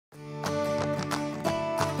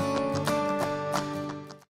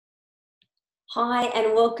Hi,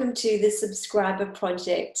 and welcome to the Subscriber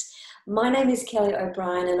Project. My name is Kelly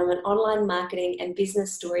O'Brien, and I'm an online marketing and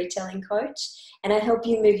business storytelling coach. And I help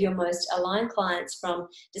you move your most aligned clients from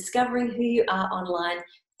discovering who you are online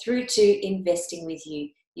through to investing with you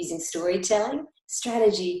using storytelling,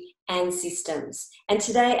 strategy, and systems. And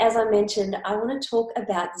today, as I mentioned, I want to talk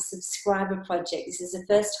about the Subscriber Project. This is the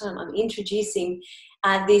first time I'm introducing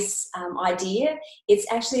this idea.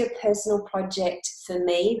 It's actually a personal project for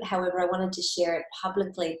me. However, I wanted to share it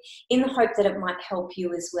publicly in the hope that it might help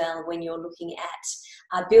you as well when you're looking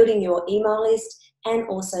at building your email list and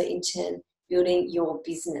also in turn building your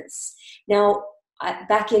business. Now,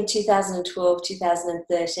 back in 2012,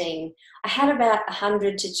 2013, I had about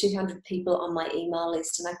 100 to 200 people on my email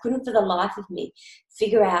list, and I couldn't for the life of me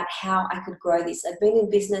figure out how I could grow this. I've been in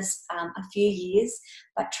business a few years,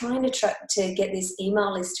 but trying to get this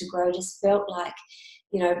email list to grow just felt like,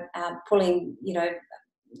 pulling,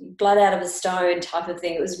 blood out of a stone type of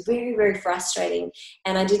thing. It was very, very frustrating,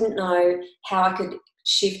 and I didn't know how I could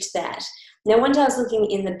shift that. Now, one day I was looking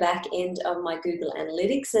in the back end of my Google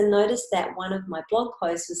Analytics and noticed that one of my blog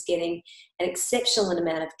posts was getting an exceptional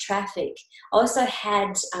amount of traffic. I also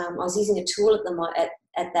had, I was using a tool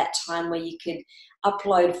at that time where you could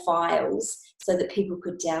upload files so that people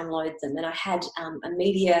could download them. And I had a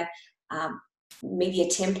media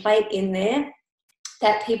template in there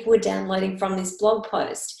that people were downloading from this blog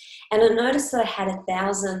post. And I noticed that I had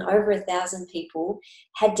over 1,000 people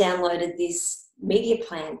had downloaded this media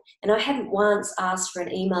plan, and I hadn't once asked for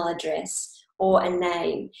an email address or a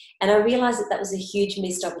name. And I realized that that was a huge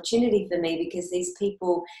missed opportunity for me because these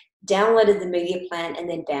people downloaded the media plan and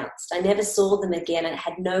then bounced. I never saw them again. I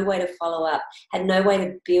had no way to follow up, had no way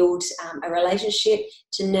to build a relationship,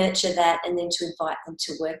 to nurture that, and then to invite them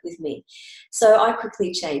to work with me. So I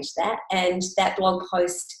quickly changed that, and that blog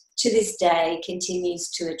post to this day continues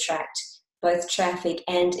to attract both traffic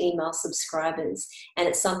and email subscribers. And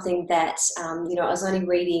it's something that, I was only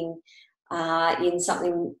reading in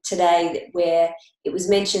something today where it was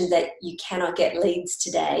mentioned that you cannot get leads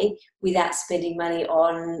today without spending money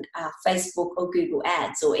on Facebook or Google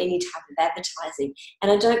Ads or any type of advertising.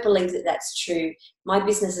 And I don't believe that that's true. My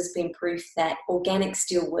business has been proof that organic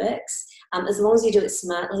still works, as long as you do it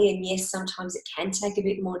smartly. And yes, sometimes it can take a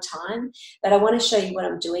bit more time, but I want to show you what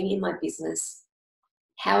I'm doing in my business,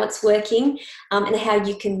 how it's working, and how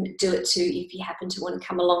you can do it too if you happen to want to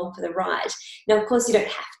come along for the ride. Now, of course, you don't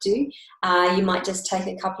have to. You might just take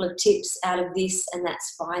a couple of tips out of this, and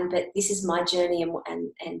that's fine. But this is my journey,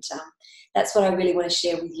 and that's what I really want to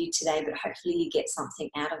share with you today. But hopefully you get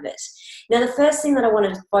something out of it. Now, the first thing that I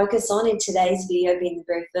wanted to focus on in today's video, being the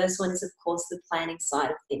very first one, is, of course, the planning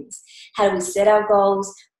side of things. How do we set our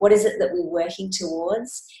goals? What is it that we're working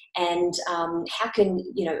towards? And how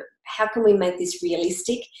can we make this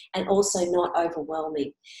realistic and also not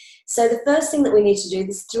overwhelming? So the first thing that we need to do,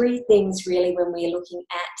 there's three things really when we're looking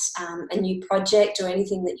at a new project or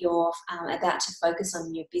anything that you're about to focus on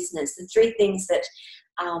in your business. The three things that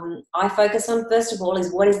I focus on, first of all,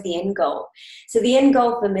 is what is the end goal? So the end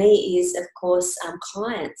goal for me is, of course,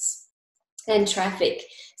 clients and traffic.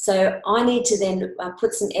 So I need to then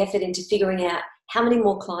put some effort into figuring out how many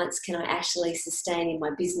more clients can I actually sustain in my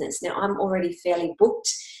business. Now, I'm already fairly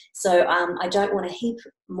booked, so I don't want to heap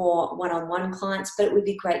more one-on-one clients, but it would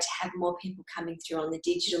be great to have more people coming through on the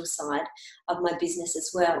digital side of my business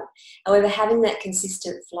as well. However, having that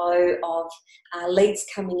consistent flow of leads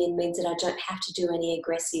coming in means that I don't have to do any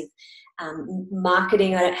aggressive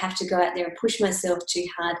marketing. I don't have to go out there and push myself too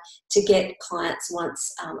hard to get clients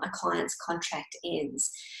once a client's contract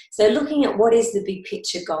ends. So looking at what is the big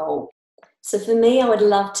picture goal. So for me, I would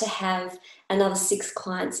love to have another 6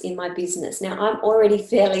 clients in my business. Now, I'm already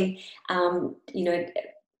fairly,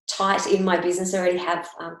 tight in my business. I already have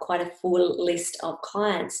quite a full list of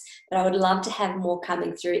clients, but I would love to have more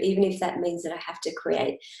coming through, even if that means that I have to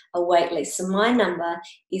create a wait list. So my number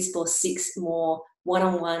is for 6 more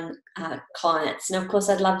one-on-one clients. Now, of course,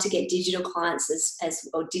 I'd love to get digital clients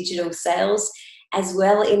or digital sales as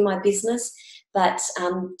well in my business. But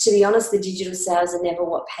to be honest, the digital sales are never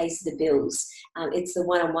what pays the bills. It's the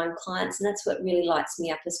one-on-one clients, and that's what really lights me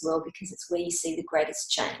up as well, because it's where you see the greatest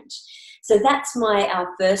change. So that's my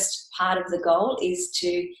first part of the goal, is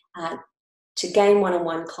to gain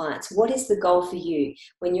one-on-one clients. What is the goal for you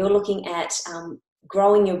when you're looking at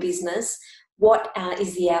growing your business? What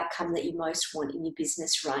is the outcome that you most want in your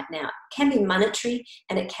business right now? It can be monetary,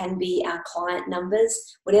 and it can be client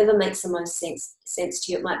numbers, whatever makes the most sense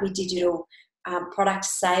to you. It might be digital product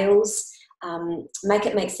sales. Make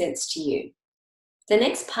it make sense to you. The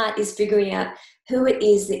next part is figuring out who it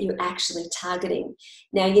is that you're actually targeting.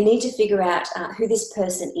 Now, you need to figure out who this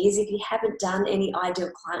person is. If you haven't done any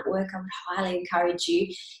ideal client work, I would highly encourage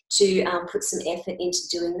you to put some effort into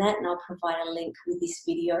doing that, and I'll provide a link with this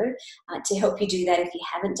video to help you do that if you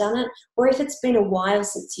haven't done it, or if it's been a while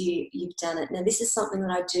since you've done it. Now, this is something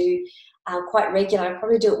that I do quite regular. I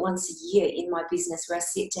probably do it once a year in my business, where I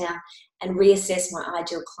sit down and reassess my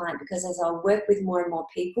ideal client, because as I work with more and more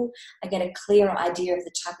people, I get a clearer idea of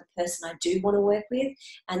the type of person I do want to work with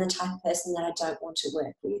and the type of person that I don't want to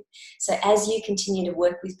work with. So as you continue to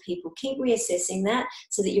work with people, keep reassessing that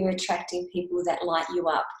so that you're attracting people that light you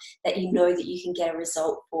up, that you know that you can get a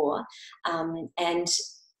result for. And,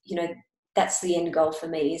 you know, that's the end goal for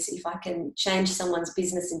me, is if I can change someone's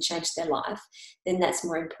business and change their life, then that's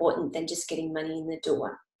more important than just getting money in the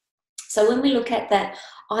door. So when we look at that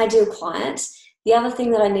ideal client, the other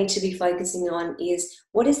thing that I need to be focusing on is,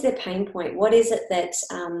 what is their pain point? What is it that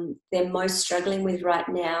they're most struggling with right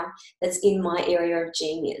now that's in my area of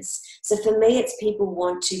genius? So for me, it's people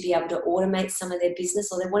want to be able to automate some of their business,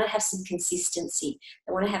 or they want to have some consistency.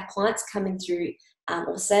 They want to have clients coming through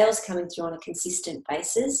or sales coming through on a consistent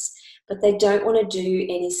basis, but they don't want to do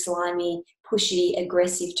any slimy, pushy,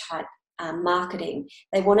 aggressive type marketing.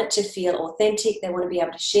 They want it to feel authentic. They want to be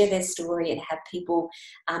able to share their story and have people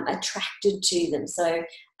attracted to them. So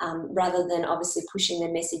rather than obviously pushing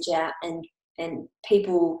their message out and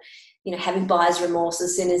people, you know, having buyer's remorse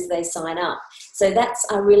as soon as they sign up. So that's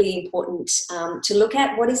really important to look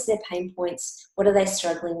at. What is their pain points? What are they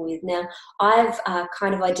struggling with? Now, I've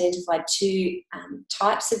kind of identified two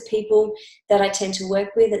types of people that I tend to work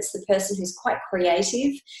with. It's the person who's quite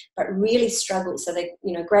creative, but really struggles. So they're,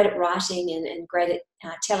 you know, great at writing and great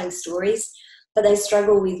at telling stories, but they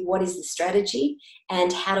struggle with what is the strategy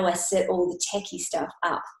and how do I set all the techie stuff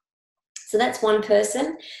up. So that's one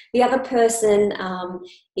person. The other person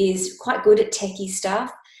is quite good at techie stuff.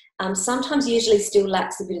 Sometimes usually still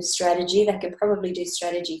lacks a bit of strategy. They can probably do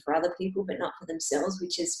strategy for other people, but not for themselves,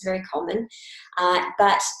 which is very common.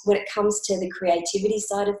 But when it comes to the creativity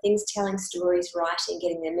side of things, telling stories, writing,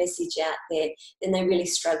 getting their message out there, then they really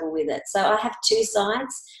struggle with it. So I have two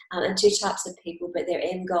sides and two types of people, but their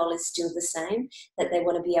end goal is still the same, that they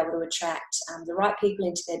want to be able to attract the right people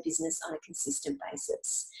into their business on a consistent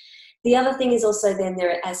basis. The other thing is also then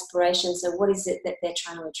their aspiration. So what is it that they're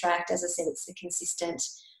trying to attract? As I said, it's the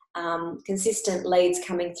consistent leads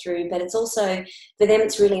coming through, but it's also, for them,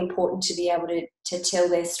 it's really important to be able to tell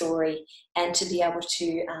their story and to be able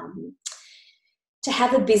to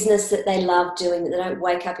have a business that they love doing, that they don't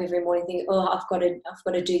wake up every morning thinking, oh, I've got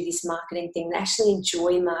to do this marketing thing. They actually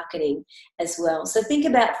enjoy marketing as well. So think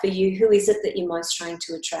about, for you, who is it that you're most trying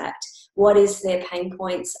to attract? What is their pain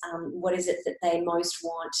points? What is it that they most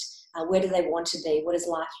want? Where do they want to be? What does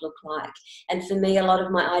life look like? And for me, a lot of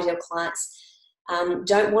my ideal clients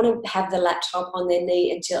don't want to have the laptop on their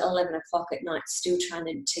knee until 11 o'clock at night, still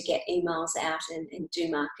trying to get emails out and do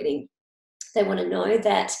marketing. They want to know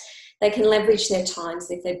that they can leverage their times.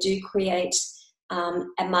 If they do create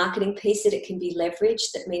a marketing piece, that it can be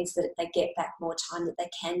leveraged. That means that they get back more time, that they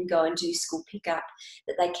can go and do school pickup,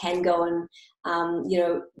 that they can go and,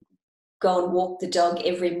 go and walk the dog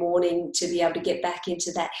every morning to be able to get back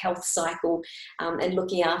into that health cycle and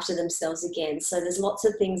looking after themselves again. So there's lots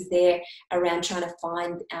of things there around trying to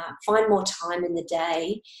find more time in the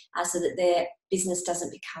day so that their business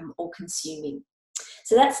doesn't become all consuming.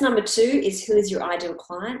 So that's number two, is who is your ideal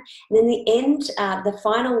client. And then the end, the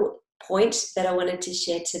final point that I wanted to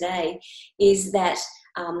share today is that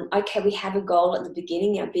okay, we have a goal at the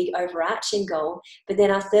beginning, our big overarching goal, but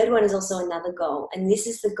then our third one is also another goal, and this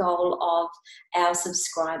is the goal of our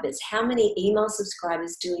subscribers. How many email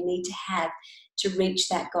subscribers do we need to have to reach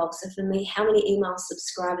that goal? So for me, how many email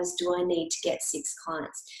subscribers do I need to get 6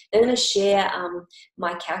 clients? I'm going to share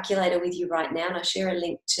my calculator with you right now, and I'll share a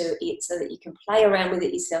link to it so that you can play around with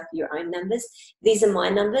it yourself for your own numbers. These are my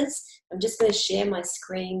numbers. I'm just going to share my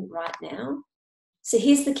screen right now. So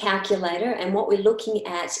here's the calculator, and what we're looking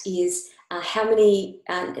at is how many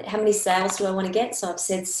sales do I want to get? So I've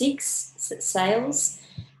said 6 sales.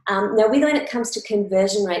 Now, when it comes to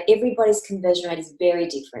conversion rate, everybody's conversion rate is very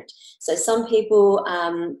different. So some people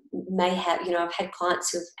may have, I've had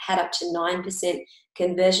clients who've had up to 9%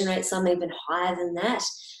 conversion rate, some even higher than that.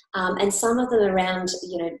 And some of them around,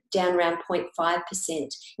 down around 0.5%.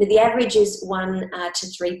 Now, the average is 1 to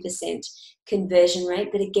 3% conversion rate,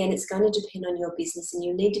 but again, it's going to depend on your business, and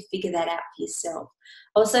you'll need to figure that out for yourself.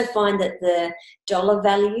 Also find that the dollar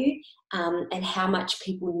value and how much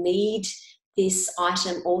people need this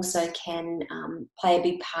item also can play a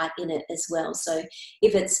big part in it as well. So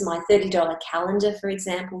if it's my $30 calendar, for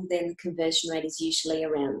example, then the conversion rate is usually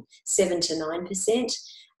around 7 to 9%.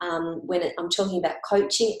 When I'm talking about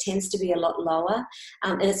coaching, it tends to be a lot lower.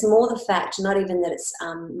 And it's more the fact, not even that it's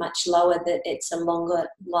much lower, that it's a longer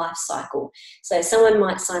life cycle. So someone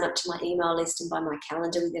might sign up to my email list and buy my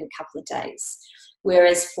calendar within a couple of days.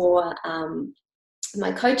 Whereas for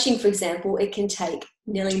my coaching, for example, it can take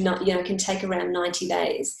can take around 90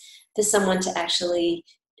 days for someone to actually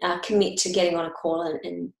commit to getting on a call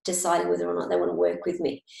and deciding whether or not they want to work with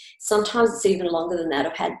me. Sometimes it's even longer than that.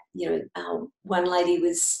 I've had, one lady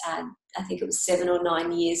was, I think it was 7 or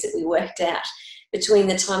 9 years that we worked out between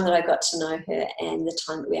the time that I got to know her and the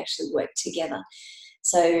time that we actually worked together.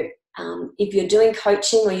 So if you're doing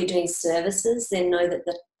coaching or you're doing services, then know that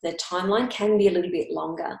the timeline can be a little bit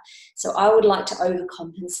longer. So I would like to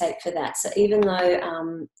overcompensate for that. So even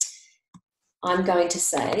though I'm going to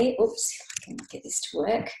say, oops, if I can get this to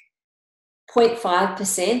work,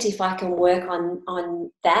 0.5%, if I can work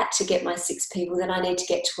on that to get my 6 people, then I need to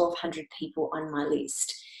get 1,200 people on my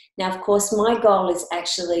list. Now, of course, my goal is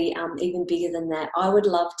actually even bigger than that. I would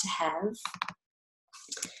love to have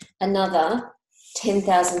another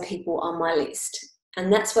 10,000 people on my list.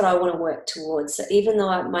 And that's what I want to work towards. So even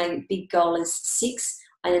though my big goal is 6,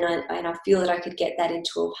 and I feel that I could get that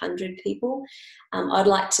into 1,200 people, I'd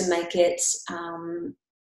like to make it,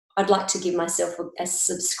 I'd like to give myself a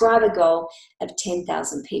subscriber goal of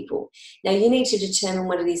 10,000 people. Now you need to determine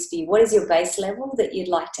what it is for you. What is your base level that you'd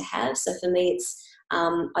like to have? So for me, it's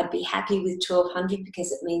I'd be happy with 1,200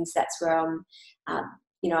 because it means that's where I've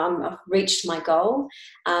reached my goal.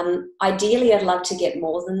 Ideally, I'd love to get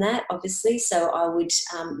more than that, obviously. So I would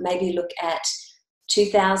maybe look at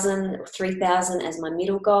 2,000 or 3,000 as my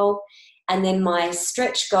middle goal. And then my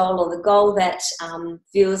stretch goal, or the goal that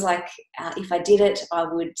feels like if I did it, I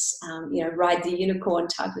would, ride the unicorn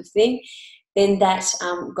type of thing, then that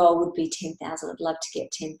goal would be 10,000. I'd love to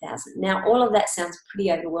get 10,000. Now, all of that sounds pretty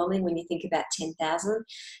overwhelming when you think about 10,000.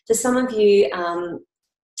 For some of you,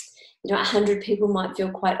 100 people might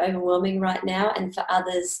feel quite overwhelming right now, and for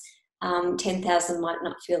others, 10,000 might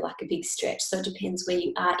not feel like a big stretch. So it depends where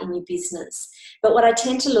you are in your business. But what I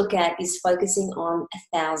tend to look at is focusing on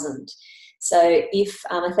 1,000. So if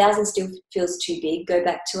 1,000 still feels too big, go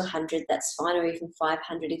back to 100. That's fine, or even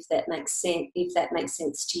 500 if that makes sense. If that makes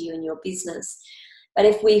sense to you and your business. But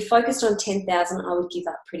if we focused on 10,000, I would give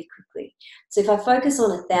up pretty quickly. So if I focus on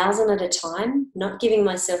 1,000 at a time, not giving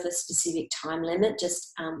myself a specific time limit,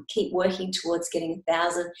 just keep working towards getting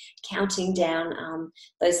 1,000, counting down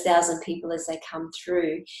those 1,000 people as they come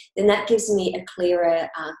through, then that gives me a clearer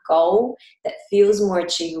goal that feels more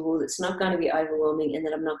achievable, that's not going to be overwhelming, and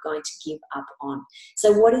that I'm not going to give up on.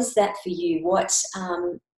 So what is that for you? What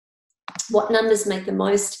numbers make the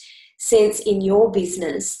most sense in your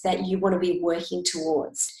business that you want to be working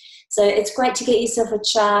towards? So it's great to get yourself a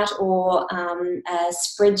chart or a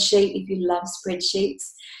spreadsheet if you love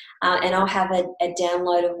spreadsheets. And I'll have a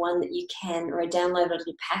download of one that you can, or a download of a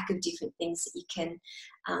little pack of different things that you can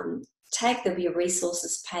take. There'll be a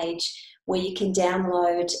resources page where you can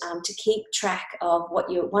download to keep track of what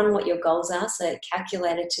your goals are, so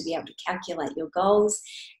calculator to be able to calculate your goals.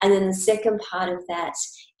 And then the second part of that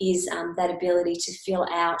is that ability to fill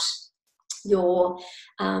out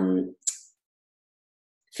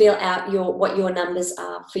what your numbers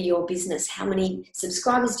are for your business. How many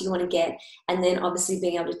subscribers do you want to get? And then obviously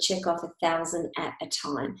being able to check off 1,000 at a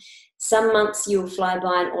time. Some months you'll fly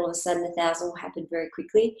by and all of a sudden 1,000 will happen very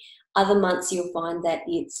quickly. Other months you'll find that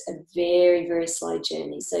it's a very, very slow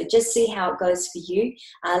journey. So just see how it goes for you.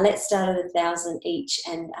 Let's start at 1,000 each,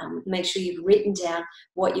 and make sure you've written down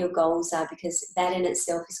what your goals are, because that in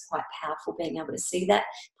itself is quite powerful, being able to see that.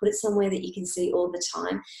 Put it somewhere that you can see all the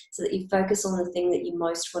time, so that you focus on the thing that you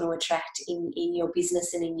most want to attract in your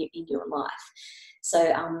business and in your life.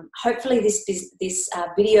 So hopefully this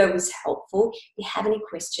video was helpful. If you have any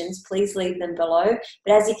questions, please leave them below.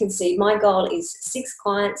 But as you can see, my goal is 6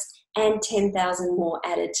 clients and 10,000 more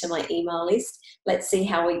added to my email list. Let's see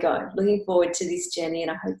how we go. Looking forward to this journey,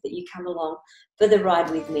 and I hope that you come along for the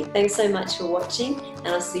ride with me. Thanks so much for watching, and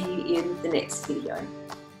I'll see you in the next video.